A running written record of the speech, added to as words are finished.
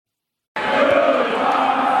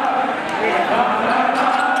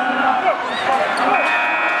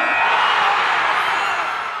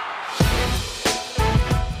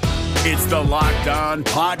the Locked On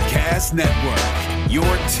Podcast Network,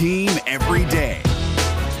 your team every day.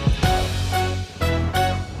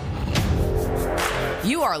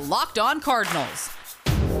 You are Locked On Cardinals,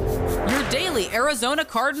 your daily Arizona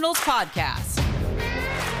Cardinals podcast.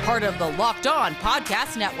 Part of the Locked On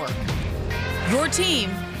Podcast Network, your team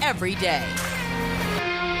every day.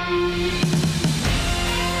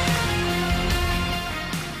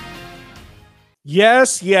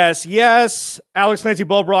 Yes. Alex Clancy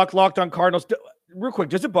Bulbrock, Locked On Cardinals. Real quick,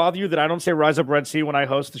 does it bother you that I don't say Rise Up Red Sea when I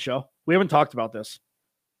host the show? We haven't talked about this.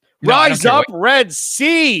 No, Rise Up Red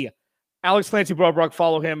Sea. Alex Clancy Bulbrock,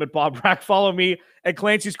 follow him at Bob Brack. Follow me at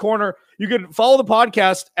Clancy's Corner. You can follow the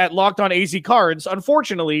podcast at Locked On AZ Cards.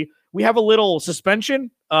 Unfortunately, we have a little suspension.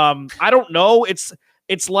 I don't know.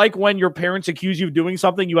 It's like when your parents accuse you of doing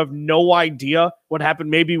something, you have no idea what happened.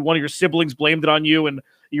 Maybe one of your siblings blamed it on you and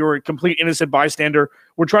you were a complete innocent bystander.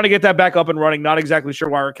 We're trying to get that back up and running. Not exactly sure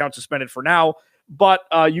why our account's suspended for now, but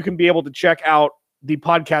you can be able to check out the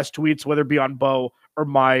podcast tweets, whether it be on Bo or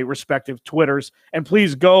my respective Twitters. And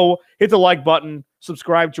please go hit the like button,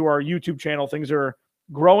 subscribe to our YouTube channel. Things are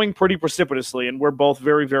growing pretty precipitously, and we're both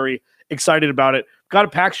very, very excited about it. Got a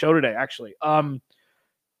packed show today, actually.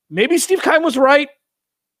 Maybe Steve Keim was right.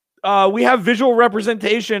 We have visual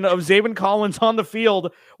representation of Zaven Collins on the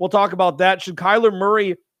field. We'll talk about that. Should Kyler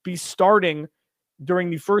Murray be starting during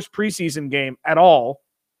the first preseason game at all?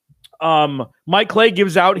 Mike Clay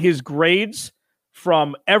gives out his grades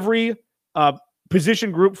from every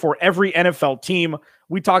position group for every NFL team.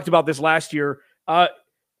 We talked about this last year.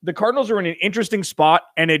 The Cardinals are in an interesting spot,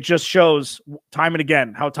 and it just shows time and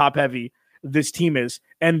again how top-heavy this team is.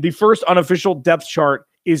 And the first unofficial depth chart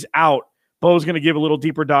is out. Bo's going to give a little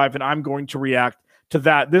deeper dive, and I'm going to react to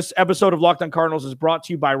that. This episode of Locked On Cardinals is brought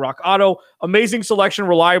to you by Rock Auto. Amazing selection,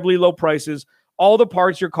 reliably low prices, all the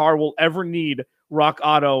parts your car will ever need,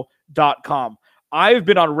 rockauto.com. I've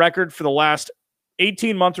been on record for the last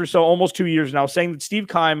 18 months or so, almost 2 years now, saying that Steve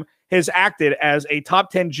Keim has acted as a top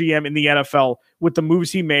 10 GM in the NFL with the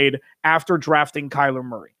moves he made after drafting Kyler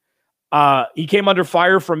Murray. He came under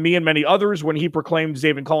fire from me and many others when he proclaimed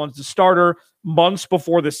Zaven Collins the starter months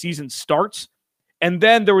before the season starts. And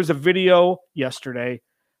then there was a video yesterday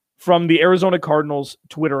from the Arizona Cardinals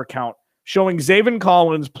Twitter account showing Zaven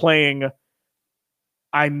Collins playing,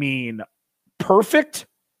 perfect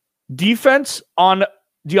defense on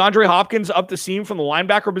DeAndre Hopkins up the seam from the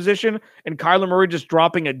linebacker position, and Kyler Murray just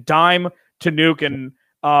dropping a dime to Nuke. And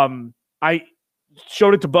I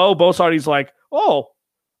showed it to Bo. Bo saw it. He's like, oh,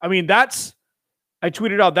 I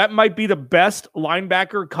tweeted out, that might be the best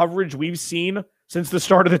linebacker coverage we've seen since the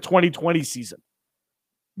start of the 2020 season.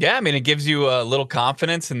 Yeah, it gives you a little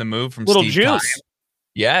confidence in the move from little Steve juice. Keim.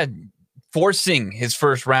 Yeah, forcing his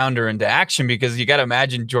first rounder into action, because you got to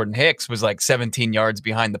imagine Jordan Hicks was like 17 yards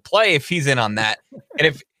behind the play if he's in on that.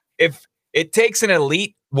 And if it takes an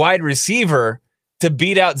elite wide receiver to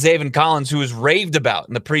beat out Zaven Collins, who was raved about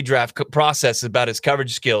in the pre-draft process about his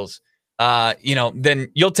coverage skills,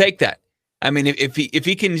 then you'll take that. If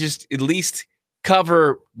he can just at least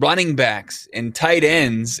cover running backs and tight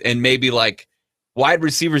ends and maybe like wide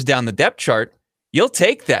receivers down the depth chart, you'll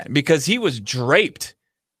take that, because he was draped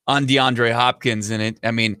on DeAndre Hopkins.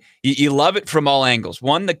 And you love it from all angles.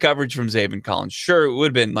 One, the coverage from Zaven Collins. Sure, it would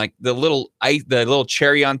have been like the little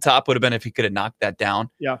cherry on top would have been if he could have knocked that down.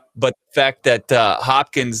 Yeah. But the fact that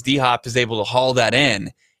Hopkins, D-Hop, is able to haul that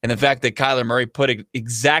in, and the fact that Kyler Murray put it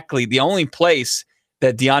exactly the only place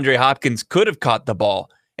that DeAndre Hopkins could have caught the ball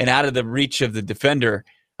and out of the reach of the defender,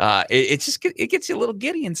 it gets you a little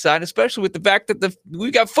giddy inside, especially with the fact that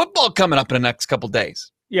we've got football coming up in the next couple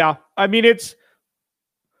days. Yeah, I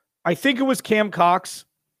think it was Cam Cox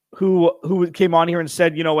who came on here and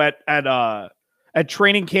said, at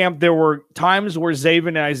training camp there were times where Zaven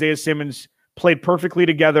and Isaiah Simmons played perfectly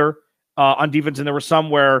together on defense, and there were some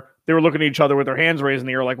where they were looking at each other with their hands raised in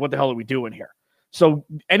the air, like, what the hell are we doing here? So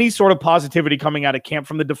any sort of positivity coming out of camp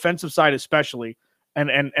from the defensive side, especially, and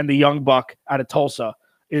the young buck out of Tulsa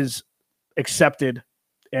is accepted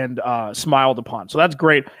and smiled upon. So that's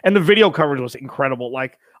great. And the video coverage was incredible.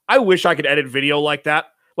 Like, I wish I could edit video like that.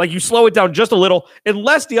 Like, you slow it down just a little.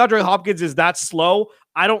 Unless DeAndre Hopkins is that slow,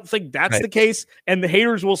 I don't think that's the case. And the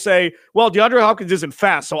haters will say, well, DeAndre Hopkins isn't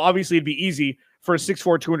fast, so obviously it'd be easy for a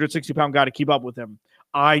 6'4", 260-pound guy to keep up with him.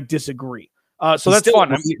 I disagree. So that's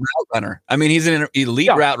fun. An elite route runner. He's an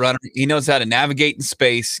elite route runner. He knows how to navigate in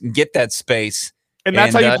space and get that space. And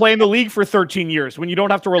that's how you play in the league for 13 years, when you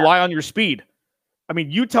don't have to rely on your speed.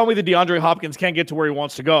 You tell me that DeAndre Hopkins can't get to where he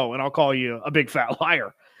wants to go, and I'll call you a big fat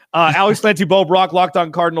liar. Alex Clancy, Bo Brock, Locked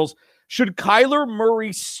On Cardinals. Should Kyler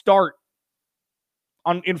Murray start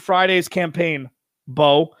in Friday's campaign,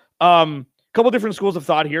 Bo? couple different schools of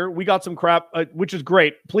thought here. We got some crap, which is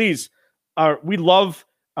great. Please, we love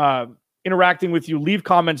interacting with you. Leave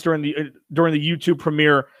comments during the YouTube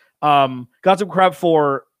premiere. Got some crap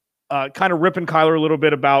for kind of ripping Kyler a little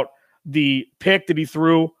bit about the pick that he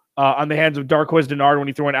threw on the hands of Darqueze Dennard when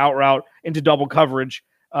he threw an out route into double coverage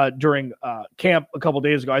during camp a couple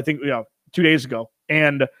days ago. I think 2 days ago.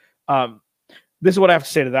 And this is what I have to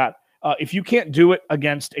say to that. If you can't do it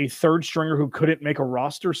against a third stringer who couldn't make a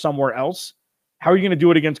roster somewhere else, how are you going to do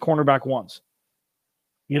it against cornerback ones?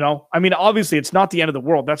 I mean, obviously it's not the end of the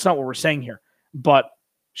world. That's not what we're saying here. But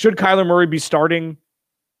should Kyler Murray be starting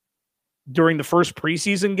during the first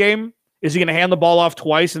preseason game? Is he going to hand the ball off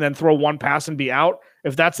twice and then throw one pass and be out?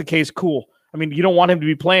 If that's the case, cool. I mean, you don't want him to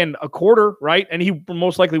be playing a quarter, right? And he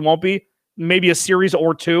most likely won't be. Maybe a series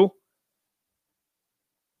or two.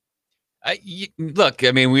 Look,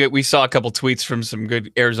 I mean, we saw a couple tweets from some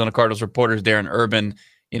good Arizona Cardinals reporters, Darren Urban.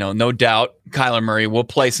 No doubt Kyler Murray will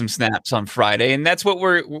play some snaps on Friday, and that's what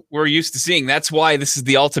we're used to seeing. That's why this is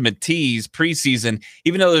the ultimate tease preseason.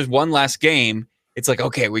 Even though there's one last game, it's like,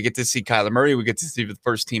 okay, we get to see Kyler Murray, we get to see the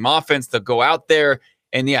first team offense. They'll go out there,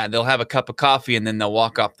 and yeah, they'll have a cup of coffee, and then they'll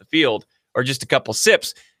walk off the field, or just a couple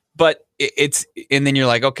sips. But and then you're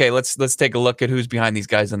like, okay, let's take a look at who's behind these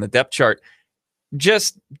guys on the depth chart.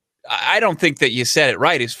 I don't think that you said it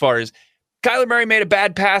right as far as Kyler Murray made a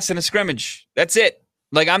bad pass in a scrimmage. That's it.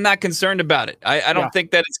 Like, I'm not concerned about it. I don't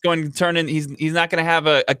think that it's going to turn in. He's not going to have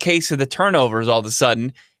a case of the turnovers all of a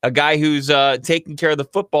sudden. A guy who's taking care of the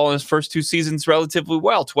football in his first two seasons relatively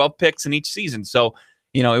well, 12 picks in each season. So,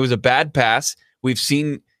 it was a bad pass. We've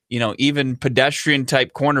seen, even pedestrian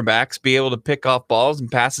type cornerbacks be able to pick off balls,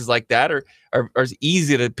 and passes like that are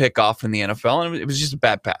easy to pick off in the NFL. And it was just a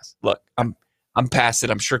bad pass. Look, I'm past it.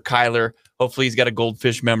 I'm sure Kyler, hopefully he's got a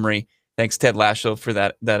goldfish memory. Thanks, Ted Lasso, for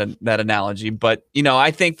that analogy. But,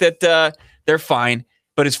 I think that they're fine.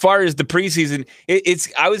 But as far as the preseason,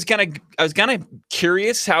 I was kind of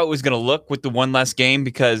curious how it was going to look with the one last game,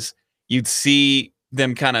 because you'd see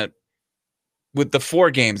them kind of with the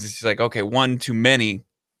 4 games. It's like, okay, 1 too many.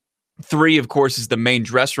 3, of course, is the main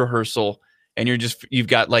dress rehearsal, and you've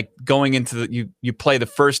got like going into you play the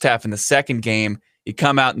first half in the second game. You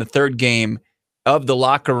come out in the third game of the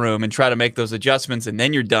locker room and try to make those adjustments, and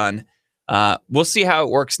then you're done. We'll see how it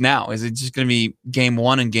works now. Is it just going to be game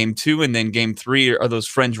 1 and game 2, and then game 3 are those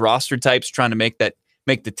fringe roster types trying to make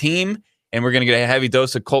the team? And we're going to get a heavy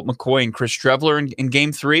dose of Colt McCoy and Chris Streveler in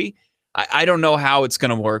game 3. I don't know how it's going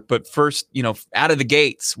to work, but first, out of the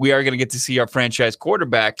gates, we are going to get to see our franchise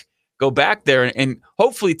quarterback go back there and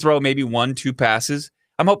hopefully throw maybe 1-2 passes.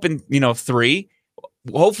 I'm hoping, 3.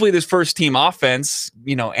 Hopefully this first team offense,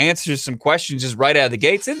 answers some questions just right out of the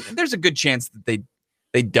gates. And there's a good chance that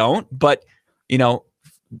they don't. But,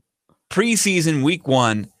 preseason week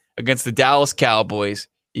 1 against the Dallas Cowboys,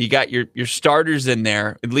 you got your starters in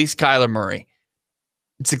there, at least Kyler Murray.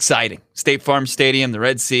 It's exciting. State Farm Stadium, the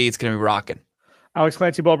Red Sea, it's going to be rocking. Alex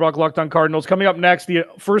Clancy, Bo Brock, Locked On Cardinals. Coming up next, the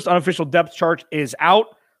first unofficial depth chart is out.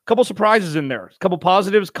 A couple surprises in there. A couple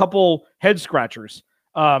positives, couple head scratchers.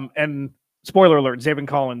 And spoiler alert, Zaven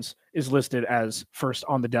Collins is listed as first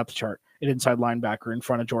on the depth chart, an inside linebacker in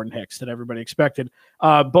front of Jordan Hicks that everybody expected.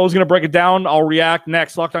 Bo's going to break it down. I'll react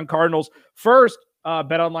next. Locked On Cardinals. First,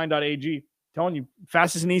 betonline.ag. Telling you,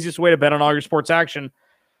 fastest and easiest way to bet on all your sports action.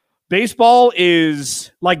 Baseball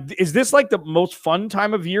is this like the most fun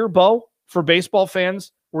time of year, Bo, for baseball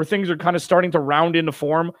fans, where things are kind of starting to round into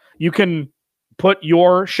form? You can put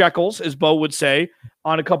your shekels, as Bo would say,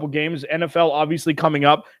 on a couple games. NFL obviously coming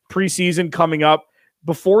up, preseason coming up.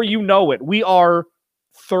 Before you know it, we are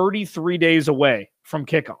 33 days away from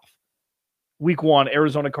kickoff. Week 1,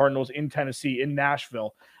 Arizona Cardinals in Tennessee, in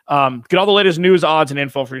Nashville. Get all the latest news, odds, and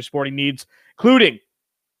info for your sporting needs, including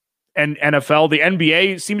NFL. The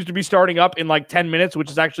NBA seems to be starting up in like 10 minutes, which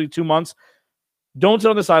is actually 2 months. Don't sit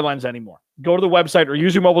on the sidelines anymore. Go to the website or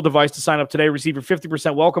use your mobile device to sign up today. Receive your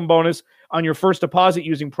 50% welcome bonus on your first deposit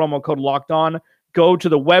using promo code LOCKEDON. Go to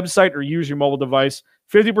the website or use your mobile device.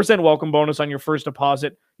 50% welcome bonus on your first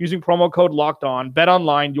deposit using promo code LOCKEDON. Bet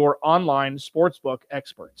Online, your online sportsbook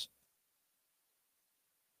experts.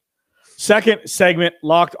 Second segment,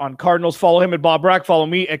 Locked On Cardinals. Follow him at Bob Brack. Follow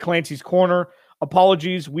me at Clancy's Corner.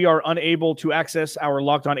 Apologies, we are unable to access our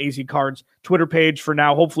Locked On AZ Cards Twitter page for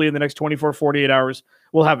now. Hopefully in the next 24, 48 hours,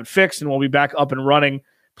 we'll have it fixed and we'll be back up and running.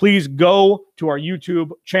 Please go to our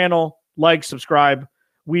YouTube channel, like, subscribe.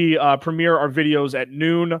 We premiere our videos at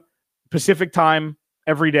noon Pacific time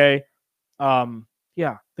every day. Good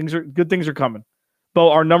things are coming.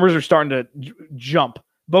 Bo, our numbers are starting to jump.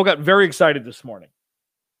 Bo got very excited this morning.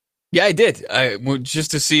 Yeah, I did.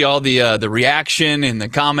 Just to see all the reaction and the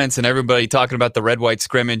comments and everybody talking about the red-white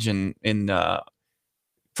scrimmage and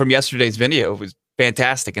from yesterday's video was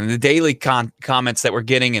fantastic. And the daily comments that we're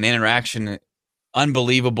getting and interaction,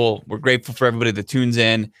 unbelievable. We're grateful for everybody that tunes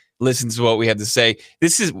in, listens to what we have to say.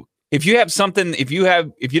 This is if you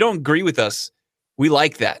don't agree with us, we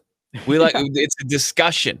like that. We like it's a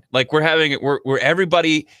discussion. Like we're having it. We're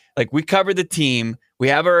everybody. Like we cover the team. We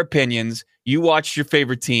have our opinions. You watch your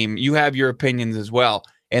favorite team. You have your opinions as well,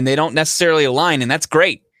 and they don't necessarily align, and that's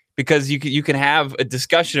great because you can have a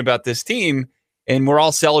discussion about this team, and we're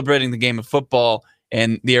all celebrating the game of football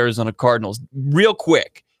and the Arizona Cardinals. Real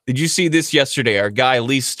quick, did you see this yesterday? Our guy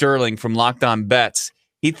Lee Sterling from Locked On Bets,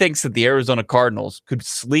 he thinks that the Arizona Cardinals could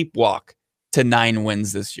sleepwalk to 9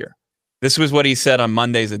 wins this year. This was what he said on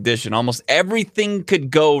Monday's edition. Almost everything could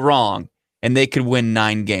go wrong, and they could win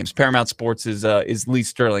 9 games. Paramount Sports is Lee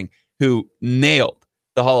Sterling, who nailed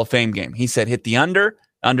the Hall of Fame game. He said, hit the under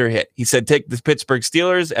hit. He said, take the Pittsburgh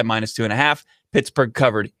Steelers at -2.5. Pittsburgh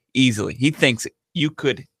covered easily. He thinks you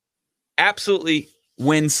could absolutely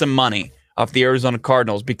win some money off the Arizona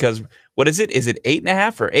Cardinals because what is it? Is it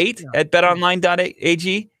 8.5 or 8 at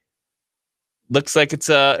betonline.ag? Looks like it's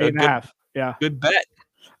a 8.5. Good bet.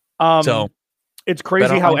 So it's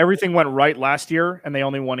crazy how everything went right last year and they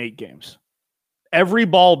only won 8 games. Every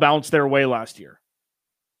ball bounced their way last year.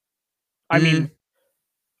 I mean,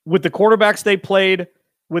 with the quarterbacks they played,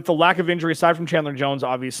 with the lack of injury, aside from Chandler Jones,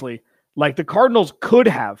 obviously, like the Cardinals could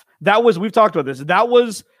have. We've talked about this. That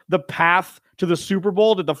was the path to the Super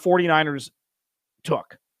Bowl that the 49ers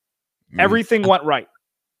took. Everything went right.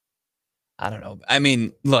 I don't know. I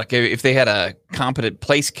mean, look, if they had a competent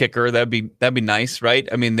place kicker, that'd be nice, right?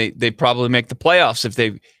 I mean, they probably make the playoffs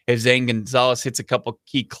if Zane Gonzalez hits a couple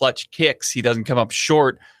key clutch kicks. He doesn't come up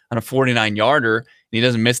short on a 49-yarder, and he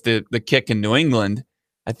doesn't miss the kick in New England.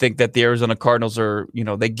 I think that the Arizona Cardinals are,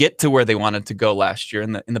 they get to where they wanted to go last year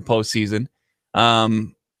in the postseason.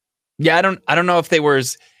 Yeah, I don't know if they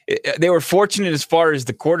were fortunate as far as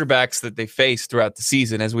the quarterbacks that they faced throughout the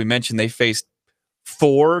season. As we mentioned, they faced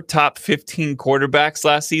 4 top 15 quarterbacks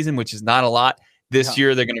last season, which is not a lot. This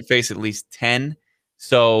year, they're going to face at least 10.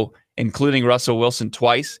 So, including Russell Wilson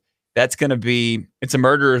twice, it's a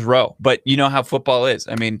murderer's row. But you know how football is.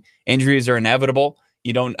 I mean, injuries are inevitable.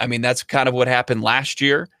 That's kind of what happened last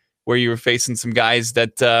year, where you were facing some guys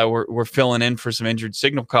that were filling in for some injured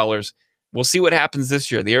signal callers. We'll see what happens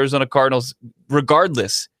this year. The Arizona Cardinals,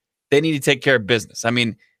 regardless, they need to take care of business. I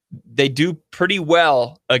mean, they do pretty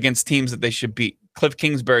well against teams that they should beat. Cliff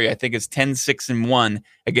Kingsbury, I think, is 10-6-1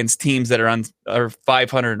 against teams that are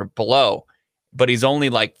 500 or below, but he's only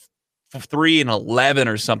like 3-11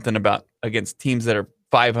 or something against teams that are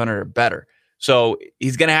 500 or better. So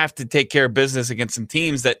he's going to have to take care of business against some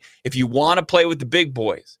teams that, if you want to play with the big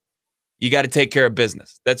boys, you got to take care of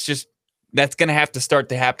business. That's going to have to start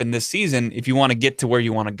to happen this season if you want to get to where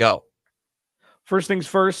you want to go. First things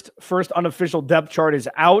first unofficial depth chart is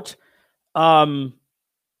out.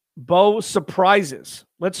 Bo, surprises.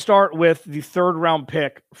 Let's start with the 3rd round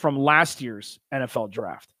pick from last year's NFL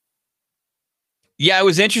draft. Yeah, it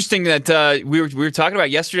was interesting that we were talking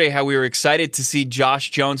about yesterday how we were excited to see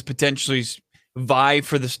Josh Jones potentially vie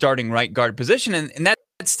for the starting right guard position, and that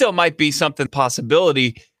still might be something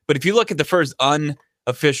possibility. But if you look at the first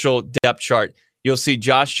unofficial depth chart, you'll see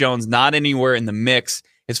Josh Jones not anywhere in the mix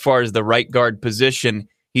as far as the right guard position.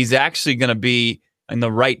 He's actually going to be in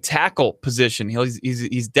the right tackle position.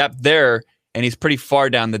 He's depth there, and he's pretty far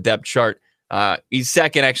down the depth chart. He's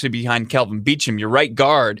second actually behind Kelvin Beachum. Your right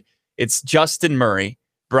guard, it's Justin Murray,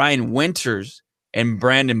 Brian Winters, and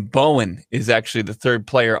Brandon Bowen is actually the 3rd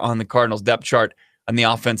player on the Cardinals depth chart on the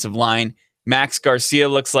offensive line. Max Garcia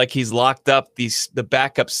looks like he's locked up the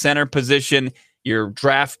backup center position. Your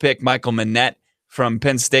draft pick, Michael Manette from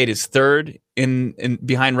Penn State, is 3rd in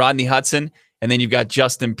behind Rodney Hudson. And then you've got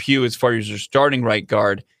Justin Pugh as far as your starting right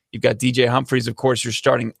guard. You've got DJ Humphries, of course, your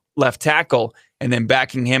starting left tackle. And then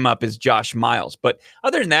backing him up is Josh Miles. But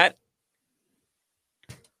other than that,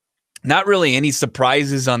 not really any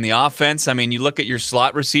surprises on the offense. I mean, you look at your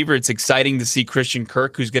slot receiver, it's exciting to see Christian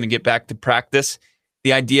Kirk, who's going to get back to practice.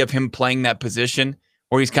 The idea of him playing that position,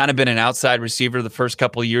 where he's kind of been an outside receiver the first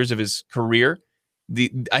couple of years of his career.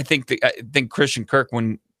 I think Christian Kirk,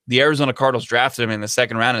 when the Arizona Cardinals drafted him in the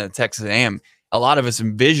 2nd round in the Texas A&M, a lot of us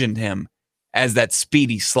envisioned him as that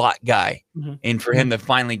speedy slot guy. Mm-hmm. And for him to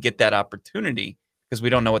finally get that opportunity, because we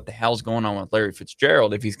don't know what the hell's going on with Larry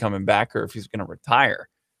Fitzgerald, if he's coming back or if he's going to retire.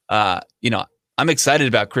 I'm excited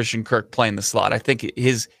about Christian Kirk playing the slot. I think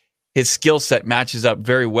his skill set matches up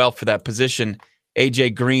very well for that position.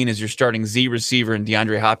 AJ Green is your starting Z receiver, and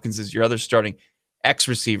DeAndre Hopkins is your other starting X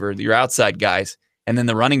receiver, your outside guys, and then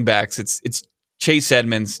the running backs. It's Chase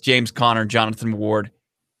Edmonds, James Conner, Jonathan Ward,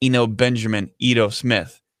 Eno Benjamin, Ito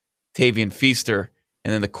Smith, Tavian Feaster,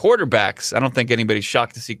 and then the quarterbacks. I don't think anybody's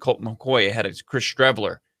shocked to see Colt McCoy ahead of Chris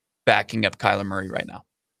Streveler backing up Kyler Murray right now.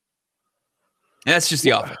 And that's just the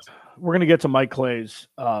offense. We're going to get to Mike Clay's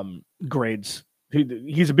grades.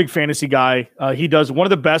 He's a big fantasy guy. He does one of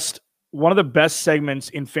the best segments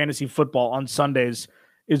in fantasy football on Sundays.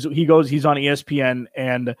 He's on ESPN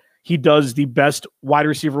and he does the best wide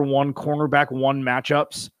receiver 1, cornerback 1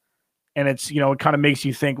 matchups. And it's, it kind of makes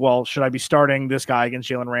you think, well, should I be starting this guy against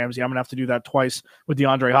Jalen Ramsey? I'm going to have to do that twice with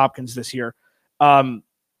DeAndre Hopkins this year.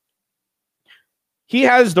 He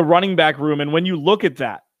has the running back room. And when you look at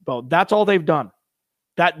that, Bo, that's all they've done.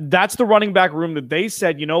 That's the running back room that they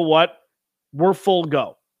said, you know what? We're full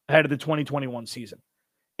go ahead of the 2021 season.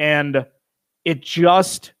 And it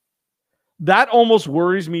just, that almost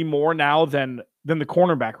worries me more now than the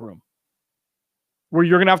cornerback room, where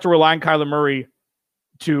you're going to have to rely on Kyler Murray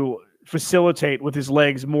to facilitate with his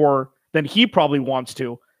legs more than he probably wants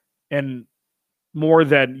to and more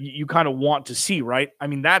than you kind of want to see, right? I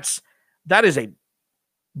mean, that is a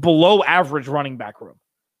below average running back room.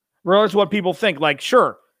 Regardless of what people think, like,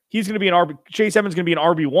 sure, he's going to be Chase Edmonds going to be an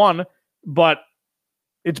RB1, but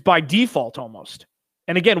it's by default almost.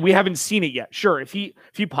 And again, we haven't seen it yet. Sure, if he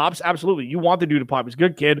pops, absolutely. You want the dude to pop. He's a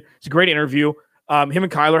good kid. It's a great interview. Him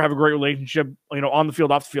and Kyler have a great relationship, on the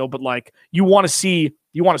field, off the field, but like you want to see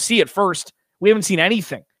it first. We haven't seen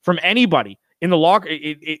anything from anybody in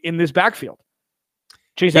the in this backfield.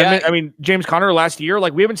 Chase Edmonds, James Conner last year,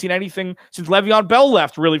 like we haven't seen anything since Le'Veon Bell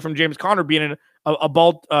left really from James Conner being a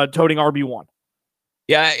ball toting RB1.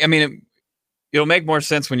 Yeah, I mean, it'll make more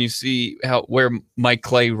sense when you see where Mike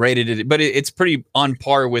Clay rated it, but it's pretty on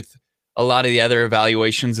par with a lot of the other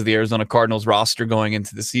evaluations of the Arizona Cardinals roster going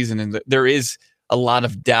into the season, and there is a lot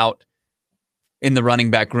of doubt in the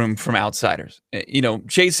running back room from outsiders.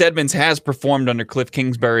 Chase Edmonds has performed under Cliff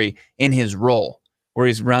Kingsbury in his role, where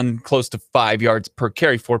he's run close to 5 yards per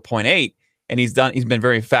carry, 4.8, and he's been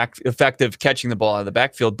very effective catching the ball out of the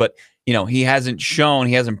backfield, but he hasn't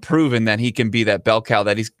proven that he can be that bell cow,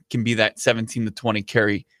 that he can be that 17 to 20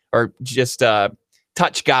 carry or just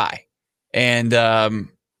touch guy. And,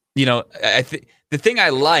 I think the thing I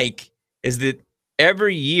like is that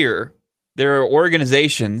every year there are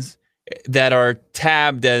organizations that are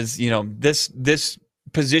tabbed as, this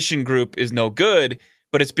position group is no good,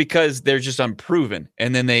 but it's because they're just unproven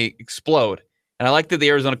and then they explode. And I like that the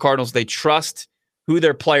Arizona Cardinals, they trust who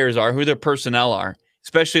their players are, who their personnel are,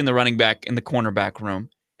 especially in the running back and the cornerback room.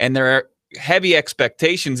 And there are heavy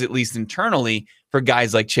expectations, at least internally, for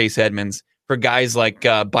guys like Chase Edmonds, for guys like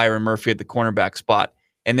Byron Murphy at the cornerback spot.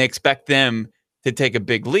 And they expect them to take a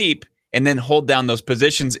big leap and then hold down those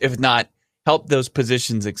positions, if not help those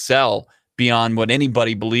positions excel beyond what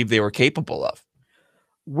anybody believed they were capable of.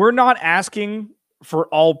 We're not asking for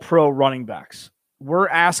all pro running backs. We're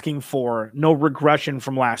asking for no regression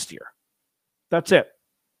from last year. That's it.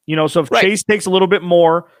 So if Chase takes a little bit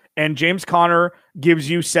more and James Conner gives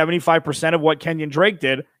you 75% of what Kenyon Drake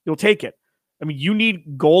did, you'll take it. I mean, you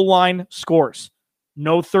need goal line scores,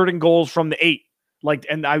 no third and goals from the 8.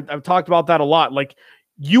 And I've talked about that a lot. Like,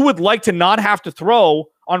 you would like to not have to throw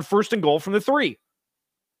on first and goal from the 3.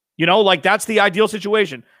 That's the ideal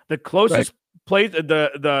situation. The closest play,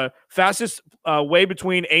 the fastest way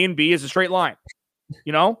between A and B is a straight line.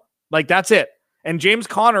 That's it. And James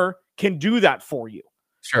Conner can do that for you.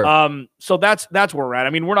 Sure. So that's where we're at.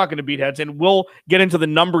 I mean, we're not going to beat heads, and we'll get into the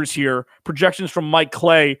numbers here. Projections from Mike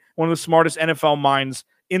Clay, one of the smartest NFL minds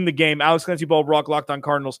in the game. Alex Clancy, Bo Brock, Locked On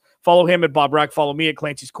Cardinals. Follow him at Bob Brack. Follow me at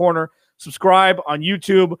Clancy's Corner. Subscribe on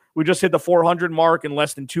YouTube. We just hit the 400 mark in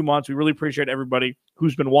less than 2 months. We really appreciate everybody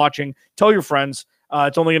who's been watching. Tell your friends.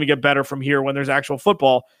 It's only going to get better from here when there's actual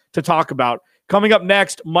football to talk about. Coming up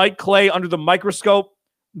next, Mike Clay under the microscope.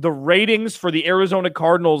 The ratings for the Arizona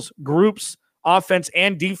Cardinals groups, offense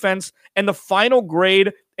and defense, and the final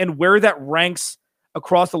grade and where that ranks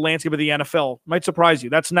across the landscape of the NFL. Might surprise you.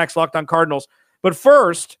 That's next, Locked On Cardinals. But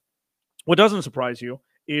first, what doesn't surprise you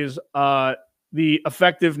is the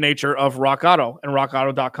effective nature of Rock Auto and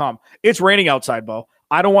rockauto.com. It's raining outside, Bo.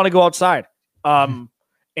 I don't want to go outside. And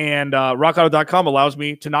rockauto.com allows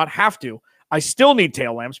me to not have to. I still need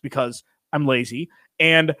tail lamps because I'm lazy.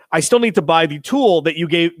 And I still need to buy the tool that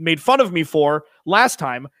you made fun of me for last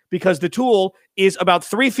time, because the tool is about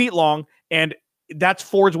 3 feet long, and that's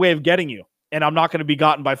Ford's way of getting you. And I'm not going to be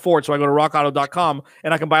gotten by Ford, so I go to rockauto.com,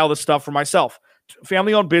 and I can buy all this stuff for myself.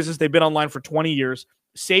 Family-owned business. They've been online for 20 years.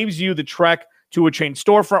 Saves you the trek to a chain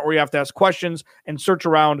storefront where you have to ask questions and search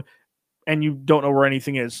around and you don't know where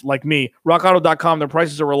anything is, like me. RockAuto.com, their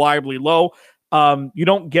prices are reliably low. You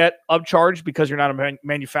don't get upcharged because you're not a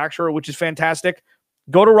manufacturer, which is fantastic.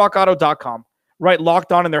 Go to RockAuto.com. Write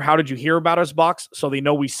Locked On in their How Did You Hear About Us box so they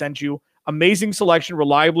know we sent you. Amazing selection,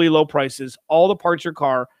 reliably low prices, all the parts your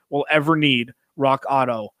car will ever need.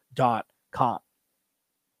 RockAuto.com.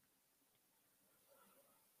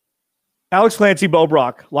 Alex Clancy, Bo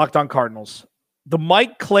Brock, Locked On Cardinals. The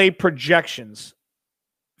Mike Clay projections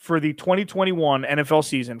for the 2021 NFL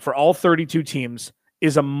season for all 32 teams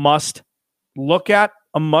is a must look at,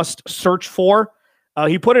 a must search for.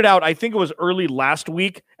 He put it out, I think it was early last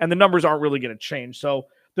week, and the numbers aren't really going to change. So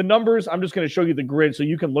the numbers, I'm just going to show you the grid so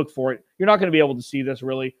you can look for it. You're not going to be able to see this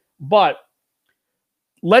really, but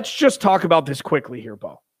let's just talk about this quickly here,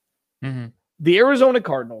 Bo. Mm-hmm. The Arizona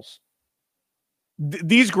Cardinals,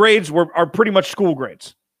 these grades are pretty much school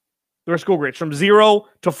grades. They're school grades from 0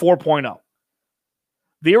 to 4.0.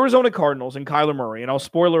 The Arizona Cardinals and Kyler Murray, and I'll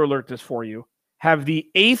spoiler alert this for you, have the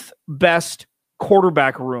 8th best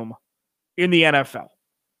quarterback room in the NFL.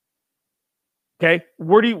 Okay?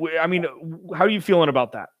 How are you feeling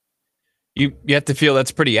about that? You have to feel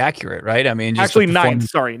that's pretty accurate, right? I mean, just actually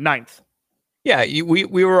ninth. Yeah,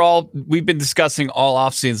 we've been discussing all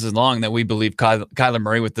offseason long that we believe Kyler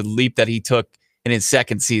Murray, with the leap that he took in his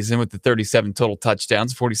second season with the 37 total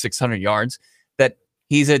touchdowns, 4,600 yards, that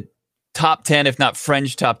he's a top 10, if not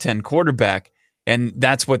fringe top 10 quarterback. And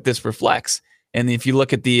that's what this reflects. And if you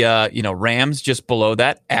look at the Rams just below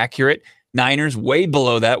that, accurate. Niners way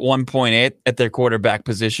below that, 1.8 at their quarterback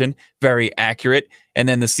position, very accurate. And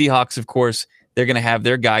then the Seahawks, of course, they're going to have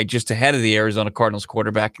their guy just ahead of the Arizona Cardinals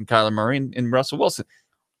quarterback and Kyler Murray and Russell Wilson.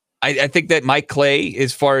 I think that Mike Clay,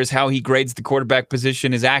 as far as how he grades the quarterback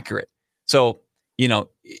position, is accurate. So, and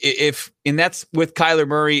that's with Kyler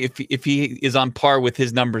Murray, if he is on par with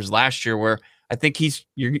his numbers last year, where I think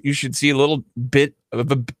you should see a little bit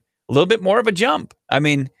more of a jump. I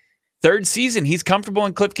mean, third season, he's comfortable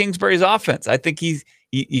in Cliff Kingsbury's offense. I think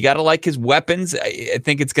you got to like his weapons. I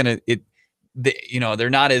think they're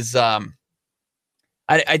not as.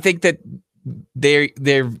 I think that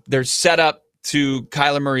they're set up to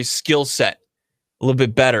Kyler Murray's skill set a little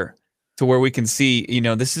bit better, to where we can see,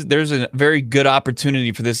 there's a very good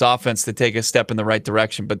opportunity for this offense to take a step in the right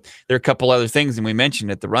direction. But there are a couple other things, and we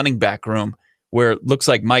mentioned at the running back room, where it looks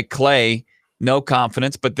like Mike Clay, no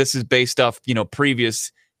confidence, but this is based off,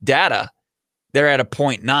 previous data. They're at a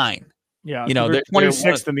 0.9. Yeah, they're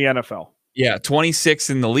 26th in the NFL. Yeah, 26th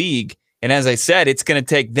in the league. And as I said, it's going to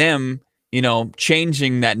take them,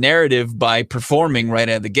 changing that narrative by performing right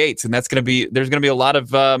out of the gates. And there's going to be a lot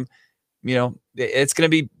of, it's going to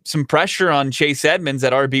be some pressure on Chase Edmonds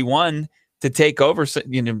at RB1 to take over,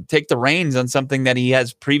 take the reins on something that he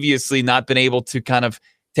has previously not been able to kind of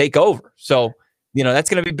take over. So, that's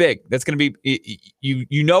going to be big. That's going to be,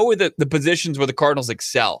 the positions where the Cardinals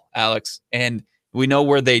excel, Alex, and we know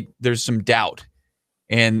where there's some doubt,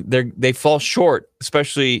 and they fall short,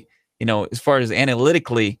 especially, as far as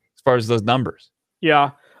analytically, as far as those numbers.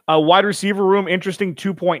 Yeah. Wide receiver room, interesting,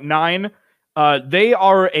 2.9. They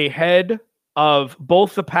are ahead of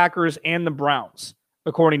both the Packers and the Browns,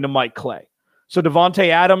 according to Mike Clay. So Devontae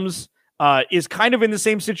Adams is kind of in the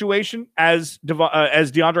same situation as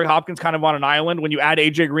DeAndre Hopkins, kind of on an island. When you add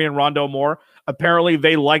AJ Green and Rondo Moore, apparently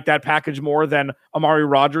they like that package more than Amari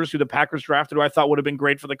Rodgers, who the Packers drafted, who I thought would have been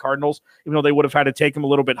great for the Cardinals, even though they would have had to take him a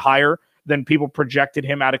little bit higher than people projected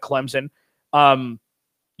him out of Clemson.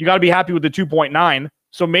 You got to be happy with the 2.9.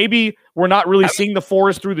 So maybe we're not really seeing the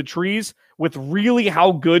forest through the trees with really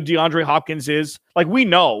how good DeAndre Hopkins is. Like, we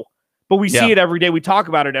know, but we see it every day. We talk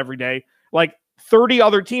about it every day. Like, 30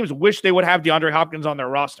 other teams wish they would have DeAndre Hopkins on their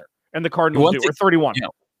roster, and the Cardinals do. We're 31.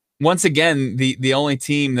 Once again, the only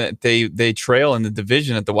team that they trail in the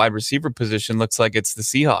division at the wide receiver position looks like it's the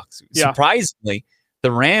Seahawks. Yeah. Surprisingly,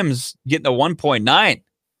 the Rams getting a 1.9.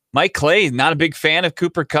 Mike Clay, not a big fan of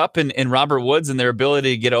Cooper Kupp and Robert Woods and their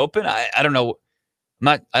ability to get open. I don't know.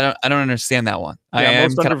 I don't understand that one. Yeah,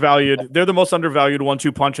 most undervalued. They're the most undervalued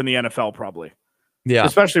 1-2 punch in the NFL, probably. Yeah,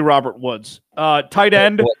 especially Robert Woods. Tight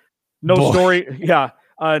end. Story. Yeah.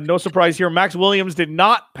 No surprise here. Max Williams did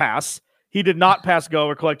not pass. He did not pass go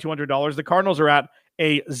or collect $200. The Cardinals are at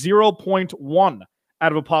a 0.1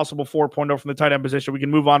 out of a possible 4.0 from the tight end position. We can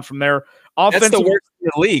move on from there. That's the worst in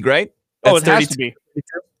the league, right? It has to be.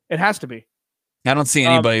 It has to be. I don't see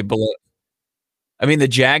anybody below. I mean, the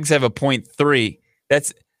Jags have a 0.3.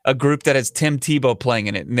 That's a group that has Tim Tebow playing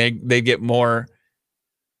in it, and they get more.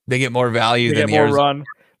 They get more value than the more run.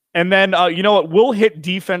 And then, you know what? We'll hit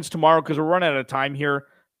defense tomorrow because we're running out of time here.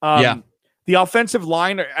 The offensive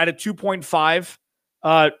line at a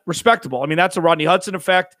 2.5, respectable. I mean, that's a Rodney Hudson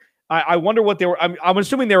effect. I wonder what they were. I'm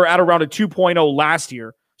assuming they were at around a 2.0 last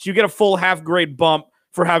year. So you get a full half grade bump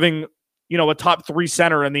for having, a top 3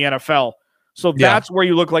 center in the NFL. So that's where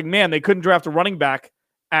you look like, man, they couldn't draft a running back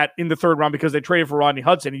in the 3rd round because they traded for Rodney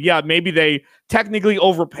Hudson. Yeah, maybe they technically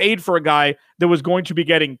overpaid for a guy that was going to be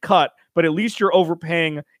getting cut, but at least you're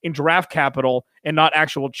overpaying in draft capital and not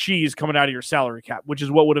actual cheese coming out of your salary cap, which is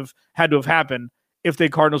what would have had to have happened if the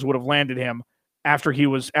Cardinals would have landed him after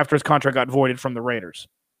his contract got voided from the Raiders.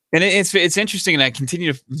 And it's interesting, and I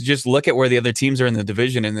continue to just look at where the other teams are in the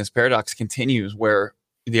division, and this paradox continues where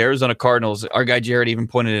the Arizona Cardinals, our guy Jared even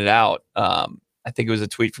pointed it out. I think it was a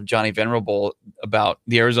tweet from Johnny Venerable about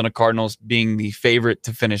the Arizona Cardinals being the favorite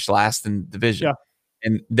to finish last in the division. Yeah.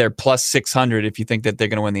 And they're plus 600 if you think that they're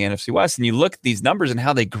going to win the NFC West. And you look at these numbers and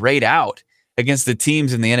how they grade out against the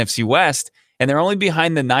teams in the NFC West, and they're only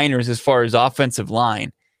behind the Niners as far as offensive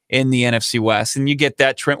line in the NFC West. And you get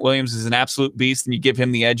that Trent Williams is an absolute beast, and you give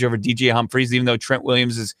him the edge over DJ Humphries, even though Trent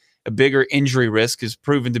Williams is a bigger injury risk, has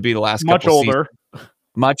proven to be the last couple seasons.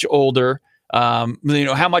 Much older.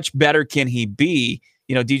 How much better can he be?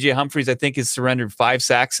 DJ Humphries, I think, has surrendered 5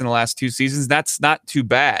 sacks in the last 2 seasons. That's not too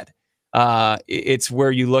bad. It's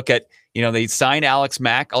where you look at, they signed Alex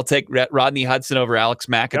Mack. I'll take Rodney Hudson over Alex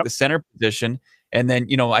Mack at the center position. And then,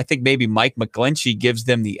 I think maybe Mike McGlinchey gives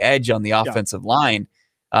them the edge on the offensive line.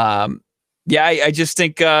 I just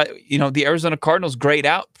think, the Arizona Cardinals grade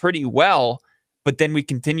out pretty well, but then we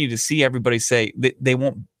continue to see everybody say that they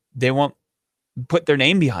won't put their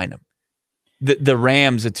name behind them. The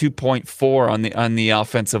Rams, a 2.4 on the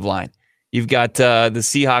offensive line. You've got the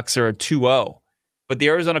Seahawks are a 2.0, but the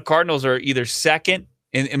Arizona Cardinals are either second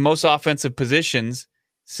in most offensive positions,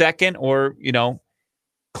 second or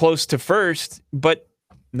close to first, but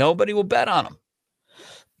nobody will bet on them.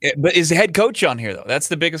 But is the head coach on here though? That's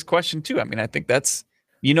the biggest question too. I mean, I think that's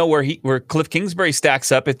where Cliff Kingsbury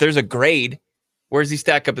stacks up. If there's a grade, where does he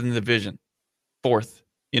stack up in the division? 4th.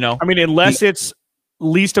 I mean, unless it's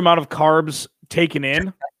least amount of carbs taken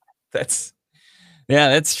in. That's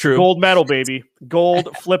true. Gold medal, baby.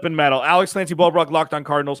 Gold flipping medal. Alex Clancy, Bo Brock, Locked On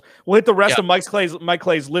Cardinals. We'll hit the rest of Mike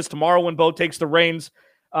Clay's list tomorrow when Bo takes the reins.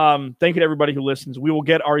 Thank you to everybody who listens. We will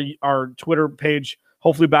get our Twitter page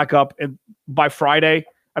hopefully back up by Friday.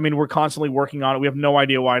 I mean, we're constantly working on it. We have no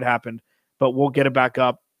idea why it happened, but we'll get it back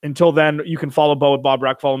up. Until then, you can follow Bo at Bob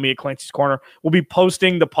Brock. Follow me at Clancy's Corner. We'll be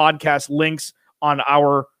posting the podcast links on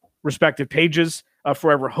our respective pages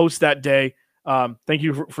for whoever hosts that day. Thank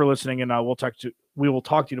you for listening, and we will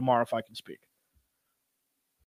talk to you tomorrow if I can speak.